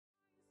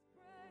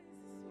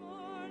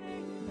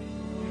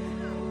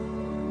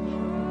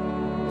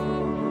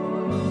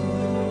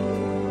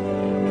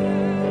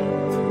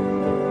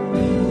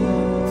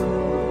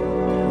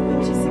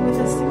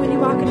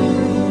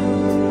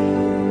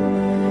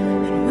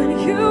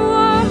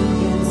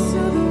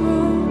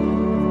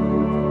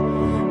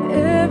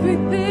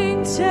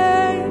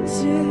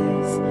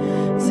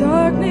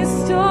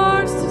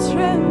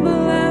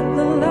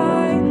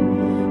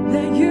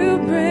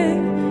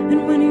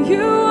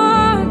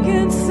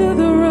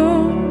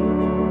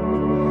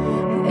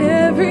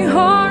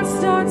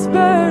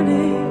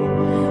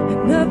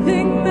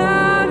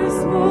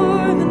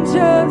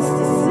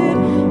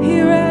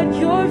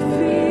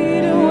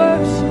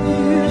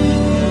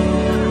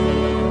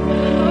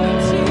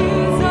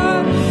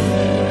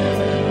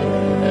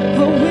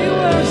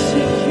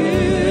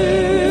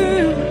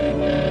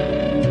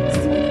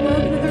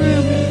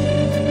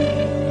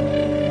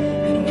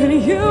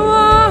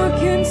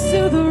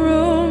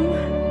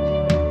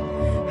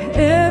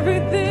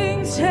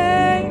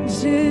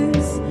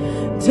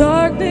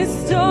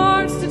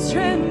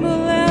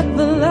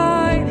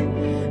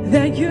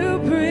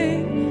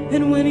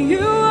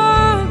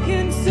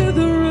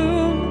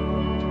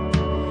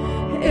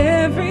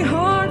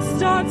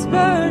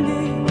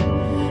burning,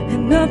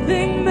 and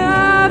nothing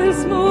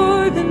matters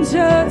more than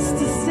just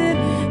to sit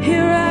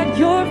here at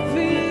your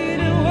feet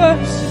and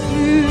worship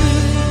you.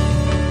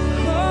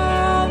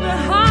 Oh, the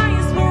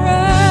highest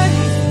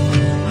praise.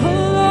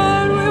 Oh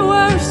Lord, we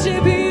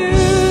worship you.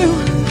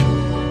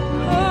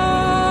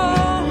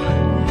 Oh,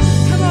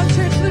 come on,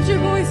 church, lift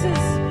your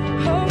voices.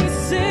 Oh, we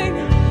sing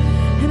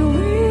and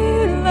we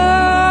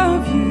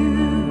love you,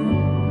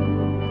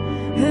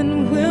 and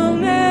we'll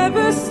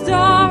never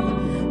stop.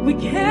 We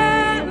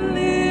can't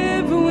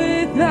live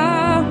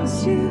without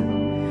you,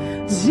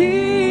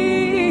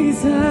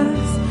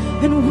 Jesus,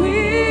 and we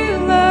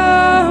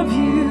love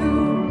you,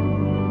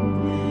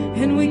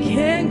 and we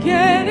can't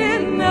get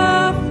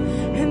enough,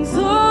 and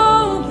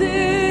all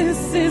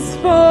this is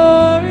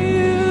for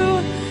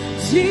you,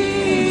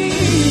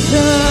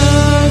 Jesus.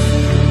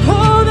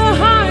 Oh, the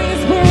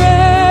highest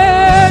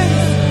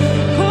praise.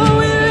 Oh,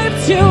 we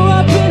lift you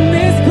up in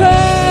this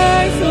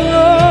place,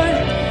 Lord.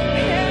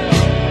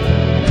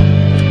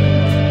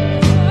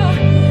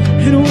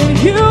 And when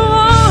you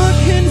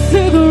walk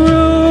into the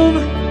room,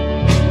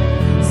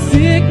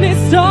 sickness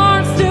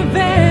starts to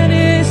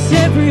vanish.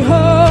 Every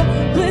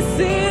hopeless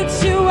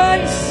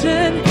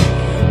situation,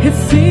 it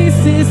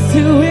ceases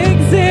to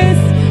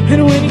exist. And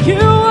when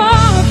you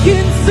walk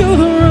into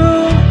the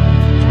room,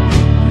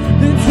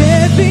 the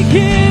dead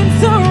begin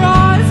to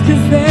rise,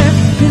 'cause there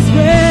is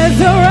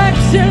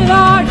resurrection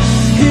life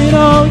in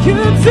all you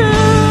do.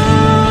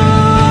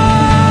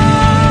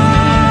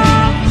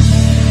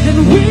 And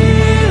we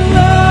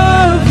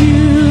love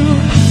you,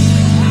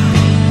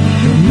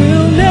 and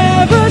we'll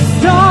never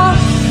stop.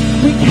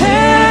 We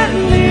can't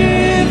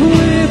live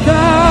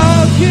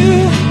without you,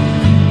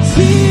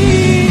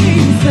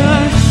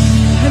 Jesus,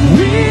 and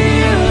we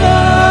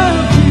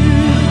love you,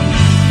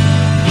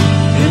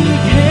 and we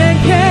can't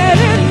get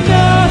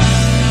enough,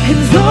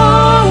 and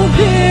all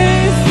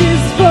this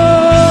is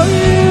for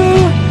you,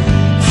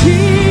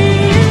 Jesus.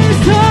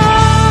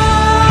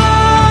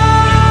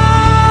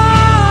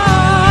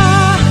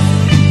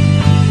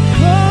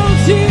 Oh,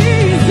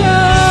 Jesus,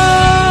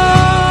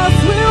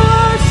 we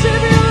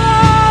worship you,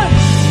 Lord.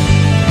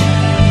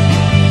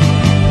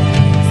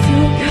 So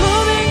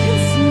come and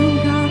consume,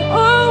 God,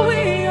 all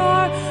we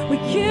are. We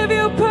give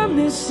you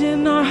permission.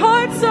 Our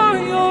hearts are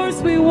yours.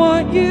 We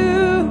want you.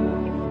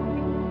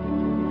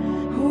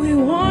 We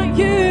want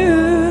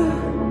you.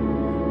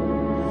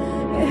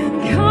 And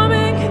come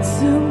and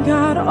consume,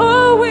 God,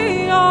 all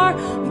we are.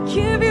 We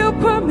give you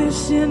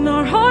permission.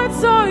 Our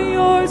hearts are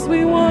yours.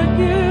 We want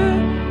you.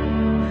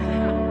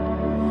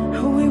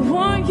 We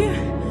want you.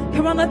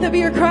 Come on, let that be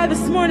your cry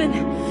this morning.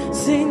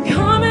 Sing,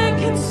 come and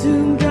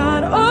consume,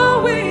 God,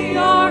 all we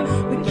are.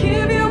 We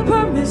give you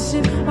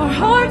permission. Our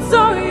hearts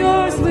are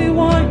yours. We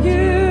want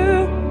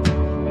you.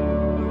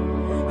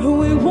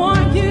 We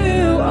want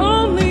you,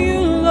 only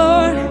you,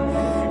 Lord.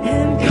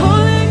 And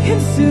come and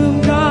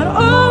consume, God,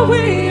 all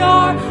we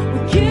are. We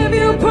give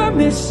you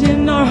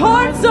permission. Our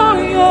hearts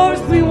are yours.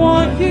 We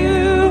want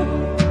you.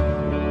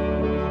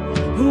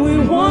 We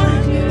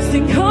want you.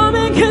 Sing, come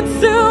and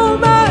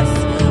consume us.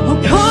 Oh,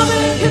 come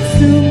and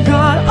consume,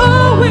 God,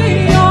 all we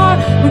are.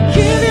 We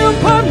give you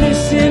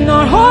permission.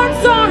 Our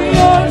hearts are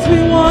yours.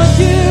 We want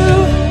you.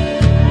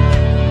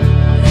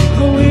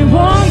 We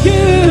want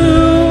you.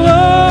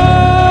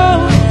 Oh,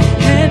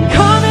 and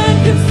come and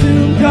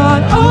consume,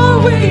 God, all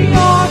we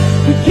are.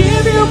 We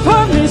give you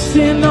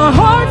permission. Our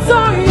hearts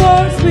are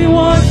yours. We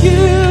want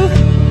you.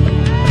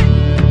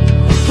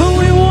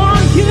 We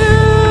want you.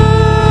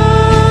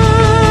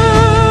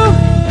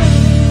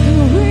 And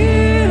we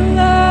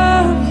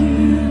love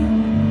you,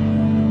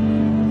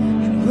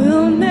 and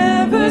we'll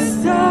never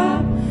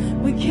stop.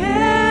 We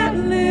can't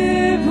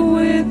live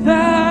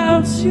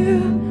without you,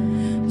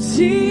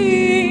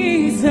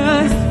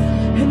 Jesus,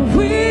 and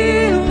we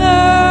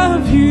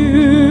love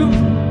you,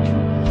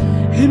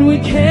 and we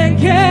can't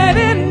get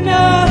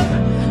enough,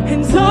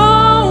 and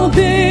all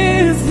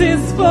this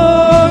is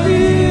for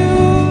you,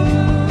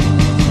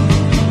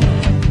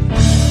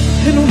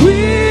 and we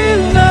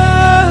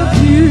love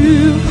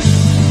you,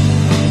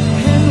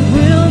 and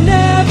we'll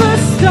never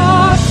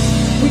stop.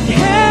 We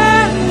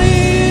can't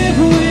live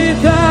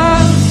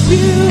without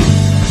you,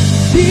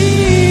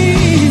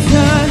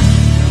 Jesus,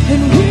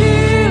 and we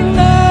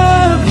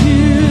love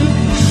you,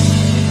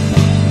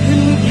 and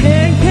we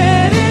can't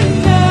get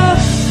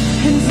enough,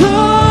 and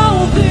all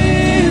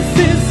this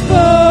is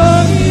for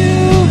you,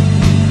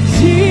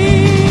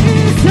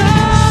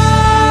 Jesus.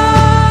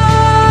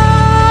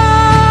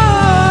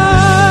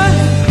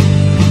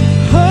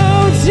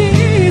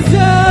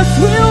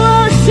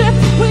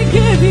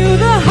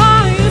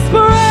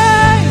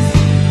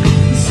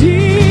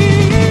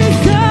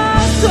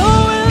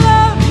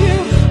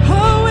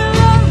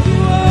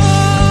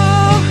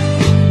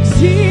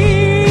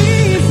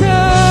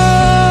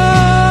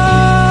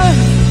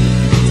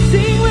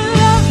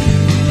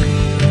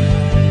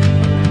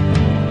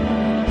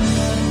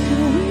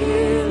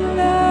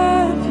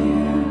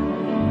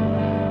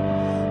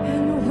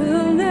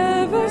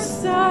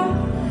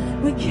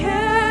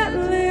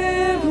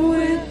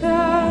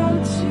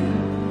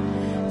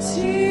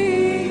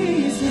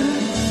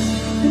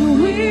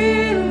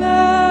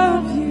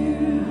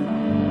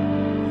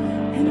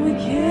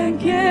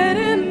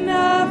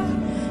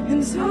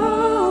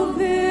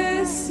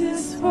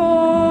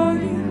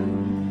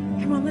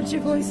 on, lift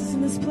your voices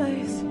in this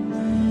place.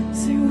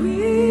 Say,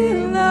 we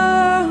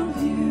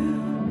love you,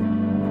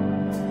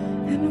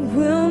 and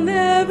we'll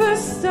never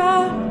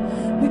stop.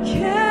 We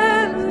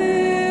can't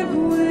live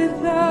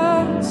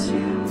without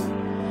you,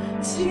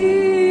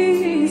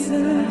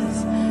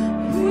 Jesus.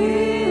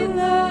 We